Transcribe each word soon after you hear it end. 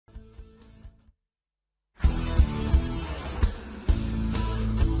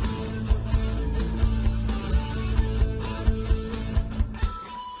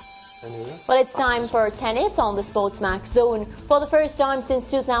Well, it's time for tennis on the SportsMax zone. For the first time since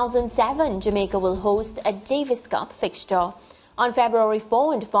 2007, Jamaica will host a Davis Cup fixture. On February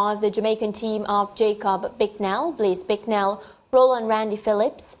 4 and 5, the Jamaican team of Jacob Bicknell, Blaise Bicknell, Roland Randy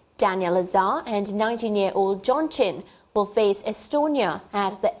Phillips, Daniel Azar and 19-year-old John Chin will face Estonia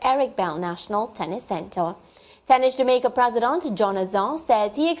at the Eric Bell National Tennis Centre. Tennis Jamaica President John Azar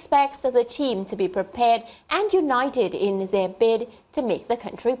says he expects the team to be prepared and united in their bid to make the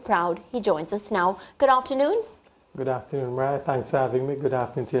country proud. He joins us now. Good afternoon. Good afternoon, Mariah. Thanks for having me. Good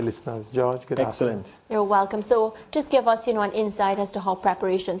afternoon to your listeners. George, good Excellent. afternoon. You're welcome. So just give us, an insight as to how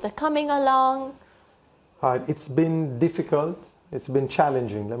preparations are coming along. All right. It's been difficult. It's been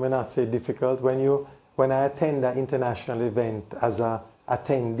challenging. Let me not say difficult. When I attend an international event as an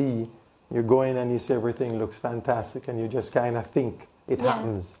attendee, you go in and you see everything looks fantastic and you just kind of think it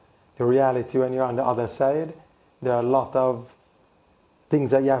happens. The reality, when you're on the other side, there are a lot of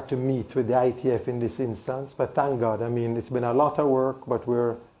things that you have to meet with the ITF in this instance. But thank God, it's been a lot of work, but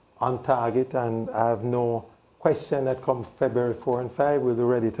we're on target, and I have no question that come February 4 and 5, we'll be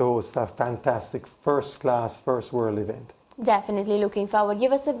ready to host a fantastic first-class, first world event. Definitely looking forward.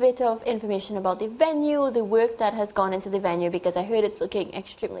 Give us a bit of information about the venue, the work that has gone into the venue, because I heard it's looking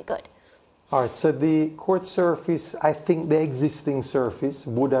extremely good. All right, so the court surface, I think the existing surface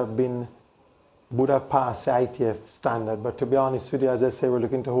would have passed the ITF standard. But to be honest with you, as I say, we're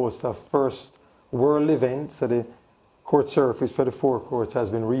looking to host a first world event. So the court surface for the four courts has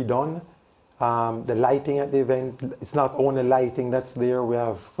been redone. The lighting at the event, it's not only lighting that's there. We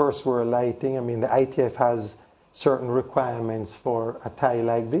have first world lighting. The ITF has certain requirements for a tie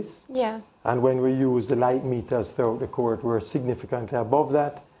like this. Yeah. And when we use the light meters throughout the court, we're significantly above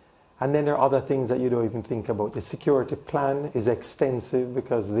that. And then there are other things that you don't even think about. The security plan is extensive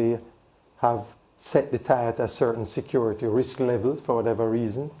because they have set the tie at a certain security risk level for whatever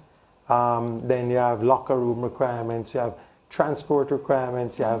reason. Then you have locker room requirements, you have transport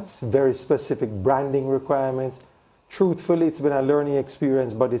requirements, you have very specific branding requirements. Truthfully, it's been a learning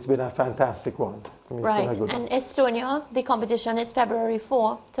experience, but it's been a fantastic one. Right, and Estonia, the competition is February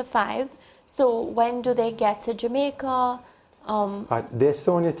 4 to 5. So when do they get to Jamaica? The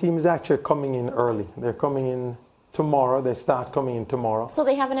Estonia team is actually coming in early. They're coming in tomorrow. They start coming in tomorrow. So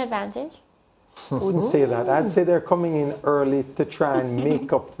they have an advantage? I wouldn't say that. I'd say they're coming in early to try and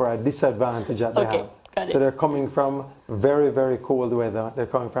make up for a disadvantage that they have. Got it. So they're coming from very, very cold weather. They're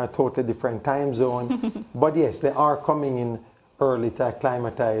coming from a totally different time zone. But yes, they are coming in early to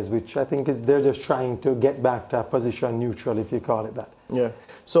acclimatize, which I think they're just trying to get back to a position neutral, if you call it that. Yeah.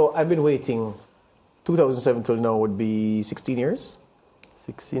 So I've been waiting. 2007 till now would be 16 years?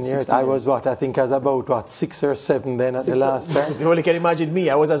 16 years. I was I think I was about 6 or 7 then at the last time. You only can imagine me.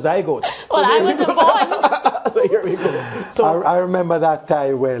 I was a zygote. Well, I wasn't born. So here we go. So I remember that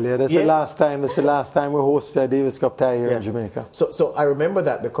tie well. Yeah, that's the last time. That's the last time we hosted a Davis Cup tie here in Jamaica. So I remember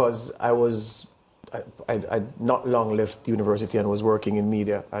that because I not long left university and was working in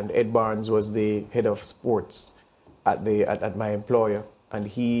media, and Ed Barnes was the head of sports at my employer, and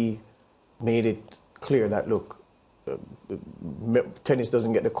he made it clear that look, tennis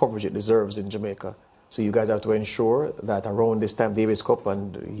doesn't get the coverage it deserves in Jamaica. So you guys have to ensure that around this time, Davis Cup,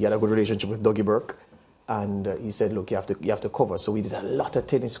 and he had a good relationship with Dougie Burke, and he said, look, you have to cover. So we did a lot of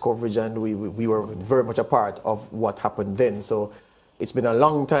tennis coverage, and we were very much a part of what happened then. So it's been a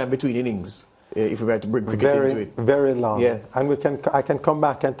long time between innings, if we were to bring cricket into it. Very long. Yeah. And I can come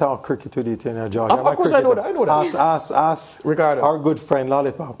back and talk cricket with you, George. Of course, I know that. Ask Ricardo. Our good friend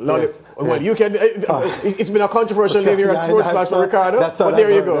Lollipop. Yes. Well, you can. It's been a controversial name here at SportsMax for Ricardo. But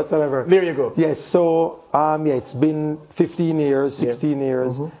there you go. There you go. Yes. So it's been 15 years, 16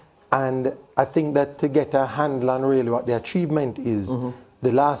 years, and I think that to get a handle on really what the achievement is,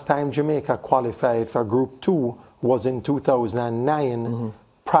 the last time Jamaica qualified for Group 2 was in 2009,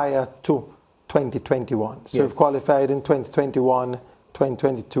 prior to 2021. So we've qualified in 2021,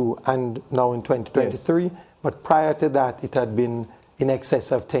 2022, and now in 2023. Yes. But prior to that, it had been in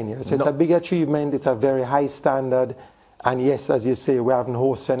excess of 10 years. So it's a big achievement. It's a very high standard. And yes, as you say, we haven't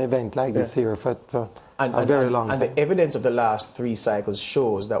hosted an event like this here for a very long time. And the evidence of the last 3 cycles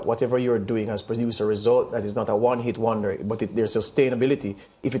shows that whatever you're doing has produced a result that is not a one-hit wonder, but there's sustainability.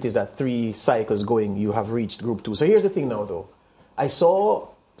 If it is that 3 cycles going, you have reached Group 2. So here's the thing now, though. I saw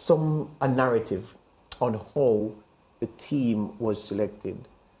a narrative on how the team was selected.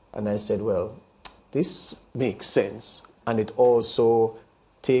 And I said, well, this makes sense. And it also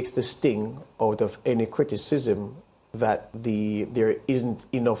takes the sting out of any criticism that there isn't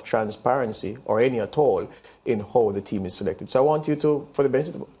enough transparency or any at all in how the team is selected. So I want you to, for the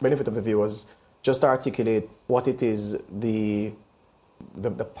benefit of the viewers, just articulate what it is the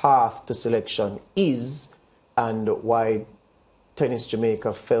the path to selection is, and why Tennis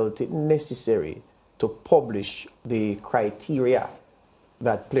Jamaica felt it necessary to publish the criteria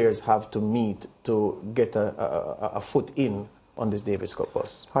that players have to meet to get a foot in on this Davis Cup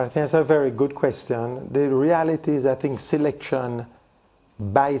bus? I think that's a very good question. The reality is, I think selection,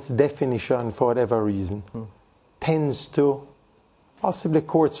 by its definition, for whatever reason, tends to possibly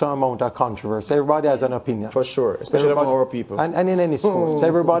court some amount of controversy. Everybody has an opinion. For sure, especially among our people. And in any sports,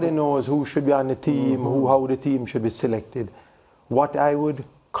 everybody knows who should be on the team, how the team should be selected. What I would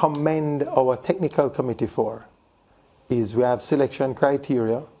commend our technical committee for is we have selection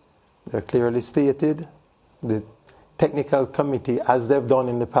criteria. They're clearly stated. The technical committee, as they've done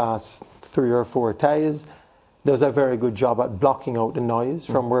in the past 3 or 4 ties, does a very good job at blocking out the noise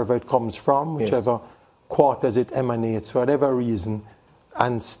from wherever it comes from, whichever quarters it emanates, for whatever reason,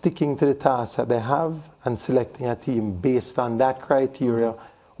 and sticking to the tasks that they have and selecting a team based on that criteria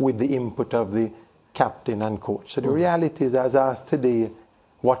with the input of the captain and coach. So the reality is, as asked today,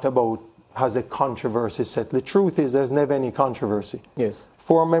 what about, has a controversy set? The truth is, there's never any controversy. Yes.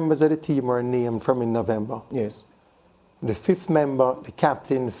 4 members of the team were named from in November. Yes. The 5th member, the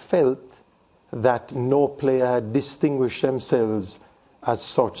captain, felt that no player had distinguished themselves as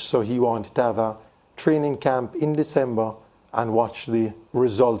such, so he wanted to have a training camp in December and watch the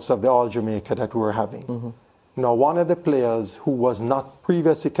results of the All Jamaica that we were having. Now, one of the players who was not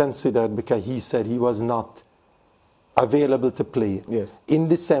previously considered because he said he was not available to play, in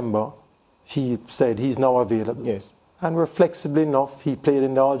December, he said he's now available. Yes. And reflexively enough, he played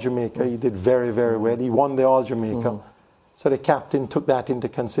in the All Jamaica. He did very, very well. He won the All Jamaica. So the captain took that into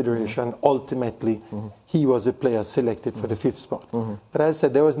consideration. Ultimately, he was a player selected for the 5th spot. But as I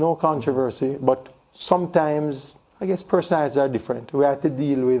said, there was no controversy. But sometimes, I guess, personalities are different. We had to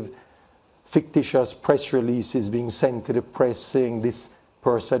deal with fictitious press releases being sent to the press saying this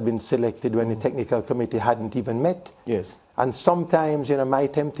person had been selected when the technical committee hadn't even met. Yes. And sometimes, you know, my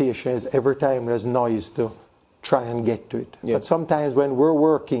temptation is every time there's noise to try and get to it. But sometimes when we're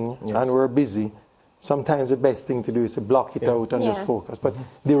working and we're busy, sometimes the best thing to do is to block it out and just focus. But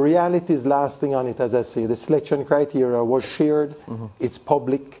the reality is, last thing on it, as I say, the selection criteria was shared, it's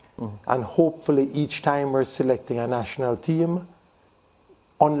public, and hopefully each time we're selecting a national team,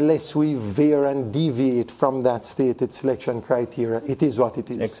 unless we veer and deviate from that stated selection criteria, it is what it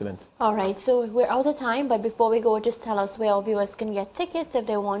is. Excellent. All right, so we're out of time, but before we go, just tell us where our viewers can get tickets if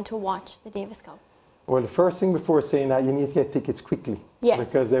they want to watch the Davis Cup. Well, the first thing before saying that, you need to get tickets quickly. Yes.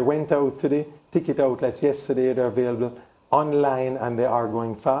 Because they went out to the ticket outlets yesterday. They're available online and they are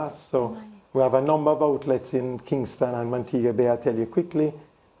going fast. So we have a number of outlets in Kingston and Montego Bay. I'll tell you quickly.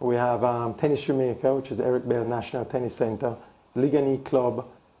 We have Tennis Jamaica, which is Eric Bell National Tennis Center, Ligani Club.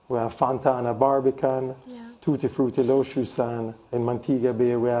 We have Fontana Barbican, Tutti Frutti Lochusan. In Montego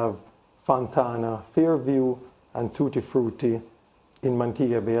Bay, we have Fontana Fairview and Tutti Frutti in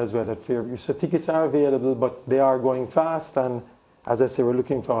Montego Bay as well at Fairview. So tickets are available, but they are going fast. And as I say, we're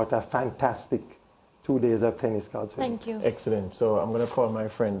looking forward to a fantastic 2 days of tennis cards. Thank you. Excellent. So I'm going to call my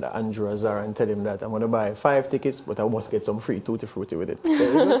friend Andrew Azar and tell him that I'm going to buy 5 tickets, but I must get some free Tutti Frutti with it. There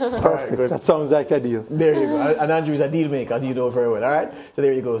you go. Perfect. Right, that sounds like a deal. There you go. And Andrew is a deal maker, as you know very well. All right. So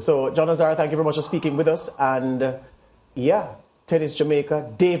there you go. So John Azar, thank you very much for speaking with us. And Tennis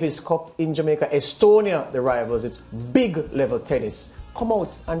Jamaica, Davis Cup in Jamaica, Estonia, the rivals. It's big level tennis. Come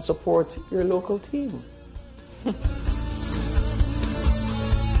out and support your local team.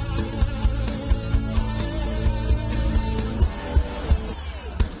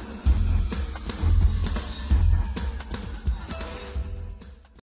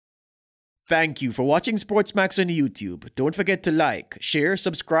 Thank you for watching SportsMax on YouTube. Don't forget to like, share,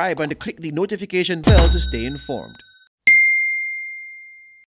 subscribe, and to click the notification bell to stay informed.